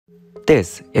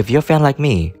This, if you're a fan like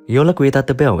me, you'll agree that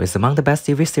The Bill is among the best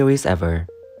TV series ever.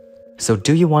 So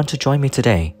do you want to join me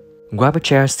today? Grab a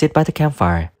chair, sit by the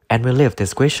campfire, and relive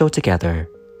this great show together.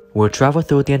 We'll travel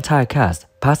through the entire cast,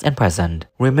 past and present,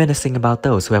 reminiscing about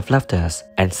those who have left us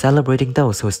and celebrating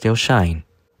those who still shine.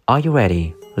 Are you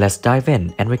ready? Let's dive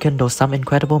in and rekindle some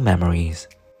incredible memories.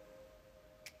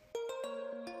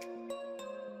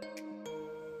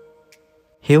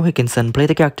 Hugh Higginson played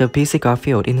the character P.C.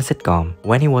 Garfield in the sitcom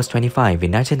when he was 25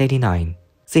 in 1989.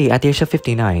 See, at the age of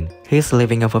 59, he's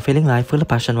living a fulfilling life full of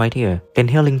passion right here in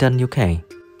Hillingdon, UK.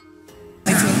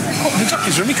 Oh, the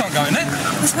jockey's room, he can't go in there.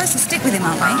 We're supposed to stick with him,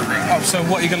 aren't we? Oh, so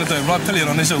what are you going to do? Ride pillion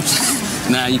on his horse?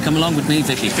 Nah, you come along with me,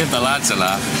 Vicky. Give the lads a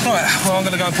laugh. Right, well, I'm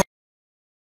going to go and put...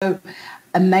 So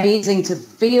amazing to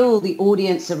feel the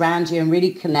audience around you and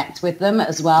really connect with them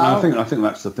as well. I think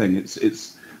that's the thing.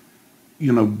 It's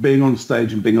you know, being on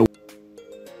stage and being a...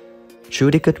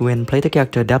 Judy Goodwin played the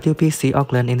character W.P.C.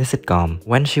 Auckland in the sitcom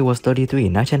when she was 33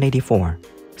 in 1984.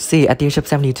 See, at the age of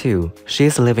 72, she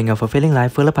is living a fulfilling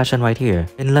life full of passion right here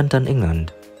in London,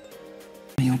 England.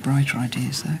 Your brighter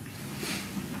ideas, though.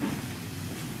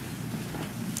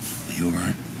 Are you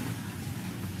alright?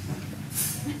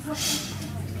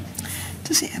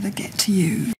 Does it ever get to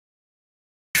you?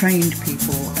 Trained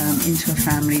people into a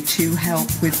family to help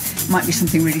with, might be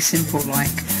something really simple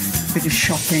like a bit of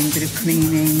shopping, a bit of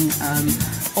cleaning,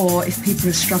 or if people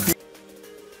are struggling.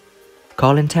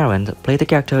 Colin Tarrant played the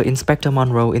character Inspector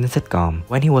Monroe in the sitcom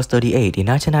when he was 38 in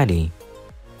 1990.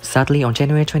 Sadly, on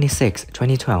January 26,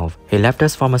 2012, he left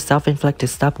us from a self-inflicted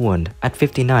stab wound at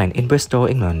 59 in Bristol,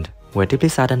 England. We're deeply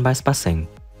saddened by his passing.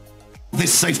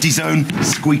 This safety zone,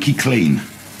 squeaky clean.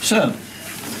 Sir,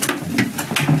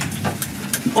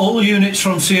 all units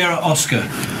from Sierra Oscar.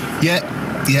 Yeah,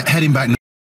 heading back now.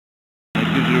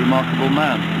 He was a remarkable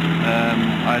man.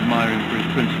 I admire him for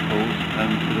his principles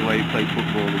and for the way he played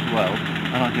football as well.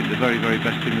 And I think the very, very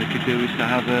best thing they could do is to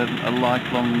have a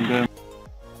lifelong...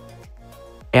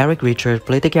 Eric Richard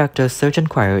played the character Sergeant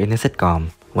Quire in the sitcom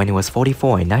when he was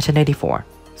 44 in 1984.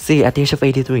 See, at the age of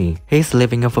 83, he's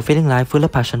living a fulfilling life full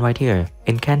of passion right here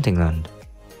in Kent, England.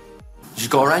 She's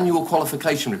got her annual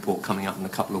qualification report coming up in a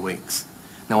couple of weeks.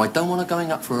 Now, I don't want her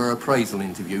going up for her appraisal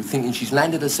interview thinking she's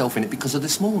landed herself in it because of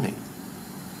this morning.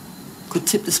 Could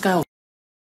tip the scale.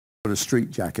 Put a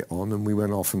street jacket on and we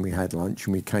went off and we had lunch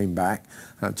and we came back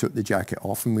and took the jacket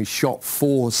off and we shot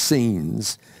 4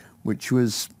 scenes, which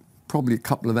was probably a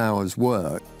couple of hours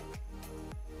work.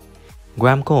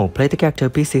 Graham Cole played the character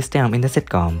P.C. Stamp in the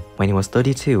sitcom when he was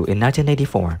 32 in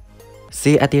 1984.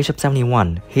 See, at the age of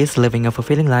 71, he's living a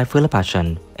fulfilling life full of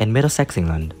passion in Middlesex,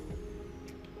 England.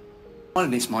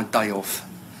 It's my day off.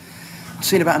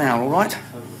 See you in about an hour, all right?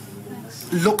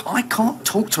 Look, I can't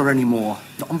talk to her anymore.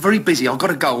 I'm very busy. I've got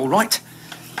to go, all right?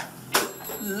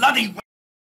 Bloody...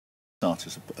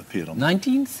 Starters appeared on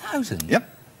 19,000?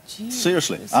 Yep.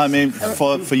 Seriously. I mean,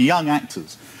 for young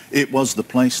actors, it was the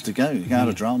place to go. You go out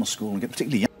of drama school and get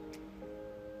particularly young.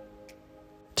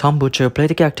 Tom Butcher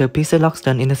played the character P.C.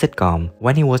 Loxton in the sitcom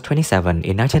when he was 27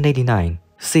 in 1989.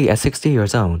 See, at 60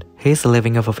 years old, he's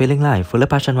living a fulfilling life full of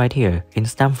passion right here in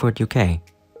Stamford, UK.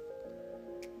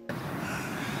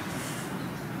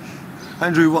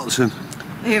 Andrew Watson.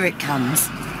 Here it comes.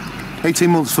 18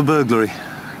 months for burglary.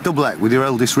 Double act with your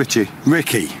eldest Richie.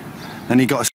 Ricky. And he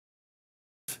got a...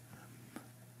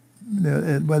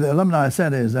 Where the alumni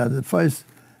centre is at, the first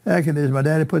air conditioner, my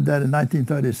daddy put that in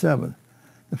 1937.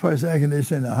 The first air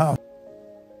conditioner in the house.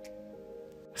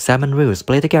 Simon Roos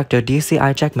played the character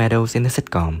DCI Jack Meadows in the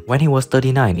sitcom when he was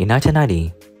 39 in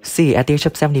 1990. See, at the age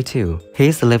of 72,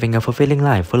 he's living a fulfilling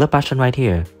life full of passion right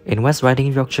here in West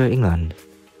Riding, Yorkshire, England.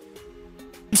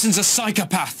 Simpson's a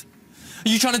psychopath. Are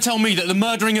you trying to tell me that the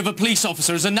murdering of a police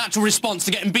officer is a natural response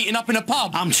to getting beaten up in a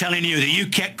pub? I'm telling you that you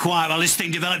kept quiet while this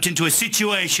thing developed into a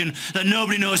situation that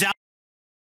nobody knows how...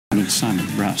 Simon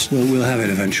Brass. Well, we'll have it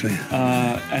eventually.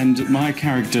 And my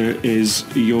character is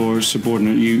your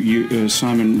subordinate.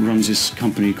 Simon runs this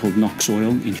company called Knox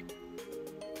Oil.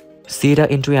 Sita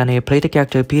Indriani played the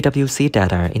character PWC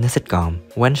Data in the sitcom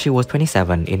when she was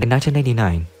 27 in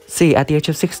 1989. See, at the age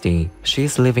of 60,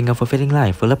 she's living a fulfilling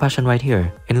life full of passion right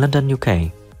here in London,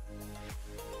 UK.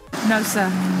 No, sir.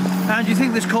 And you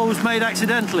think this call was made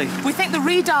accidentally? We think the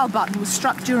redial button was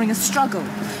struck during a struggle.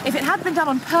 If it had been done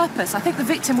on purpose, I think the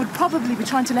victim would probably be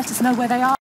trying to let us know where they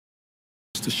are.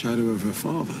 It's the shadow of her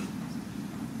father.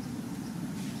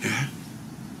 Yeah?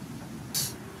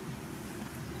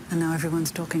 And now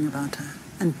everyone's talking about her,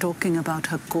 and talking about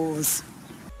her cause.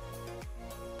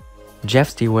 Jeff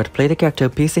Stewart played the character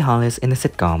P.C. Hollis in the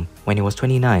sitcom when he was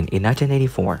 29 in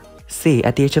 1984. See,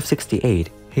 at the age of 68,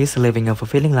 He's living a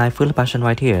fulfilling life full of passion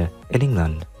right here in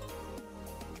England.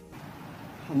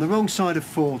 I'm the wrong side of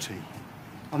 40.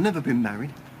 I've never been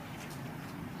married.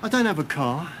 I don't have a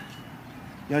car.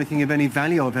 The only thing of any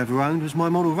value I've ever owned was my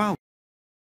model railway.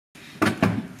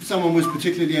 If someone was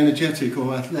particularly energetic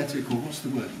or athletic, or what's the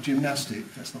word?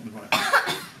 Gymnastic, that's not the right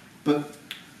word. But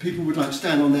people would like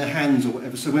stand on their hands or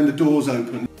whatever, so when the doors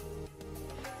open.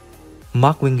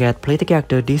 Mark Wingate played the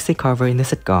character DC Carver in the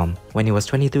sitcom when he was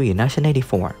 23 in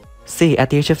 1984. See, at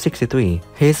the age of 63,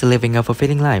 he's living a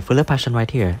fulfilling life full of passion right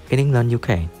here in England,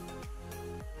 UK.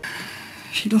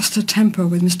 She lost her temper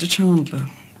with Mr. Chandler.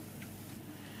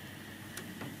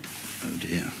 Oh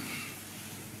dear.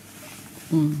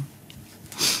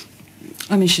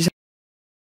 I mean, she's...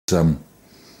 It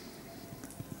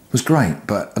was great,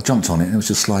 but I jumped on it and it was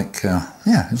just like,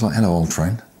 yeah, it was like, hello old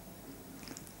friend.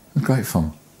 It was great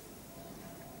fun.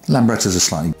 Lambrettas are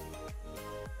slightly...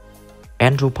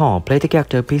 Andrew Paul played the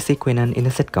character PC Quinnan in the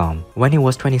sitcom when he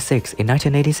was 26 in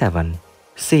 1987.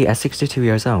 See, at 62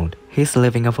 years old, he's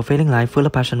living a fulfilling life full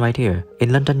of passion right here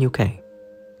in London, UK.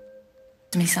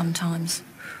 Me sometimes.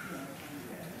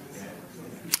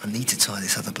 I need to tie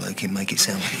this other bloke in, make it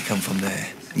sound like it come from there.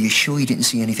 Are you sure you didn't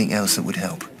see anything else that would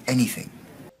help? Anything?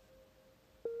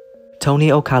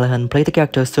 Tony O'Callaghan played the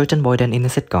character Sergeant Boyden in the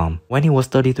sitcom when he was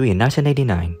 33 in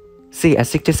 1989. See, at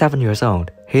 67 years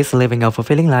old, he's living a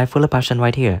fulfilling life full of passion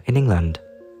right here in England.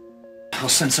 I'll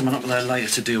send someone up there later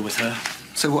to deal with her.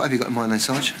 So what have you got in mind then,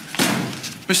 Sarge?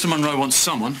 Mr. Munro wants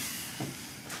someone,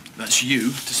 that's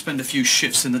you, to spend a few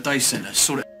shifts in the day centre,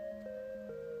 sort it.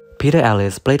 Peter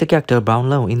Ellis played the character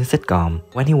Brownlow in the sitcom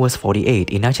when he was 48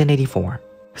 in 1984.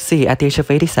 See, at the age of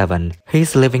 87,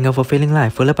 he's living a fulfilling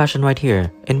life full of passion right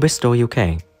here in Bristol,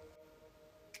 UK.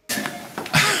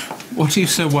 What are you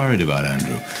so worried about,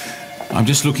 Andrew? I'm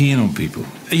just looking in on people.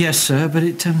 Yes, sir, but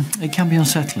it can be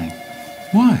unsettling.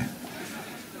 Why?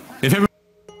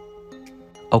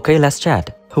 Okay, let's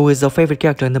chat. Who is your favorite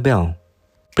character in the bill?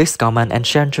 Please comment and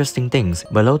share interesting things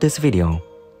below this video.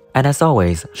 And as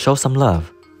always, show some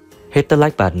love. Hit the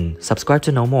like button, subscribe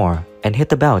to know more, and hit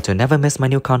the bell to never miss my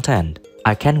new content.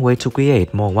 I can't wait to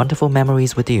create more wonderful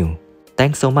memories with you.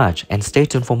 Thanks so much and stay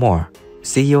tuned for more.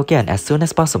 See you again as soon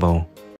as possible.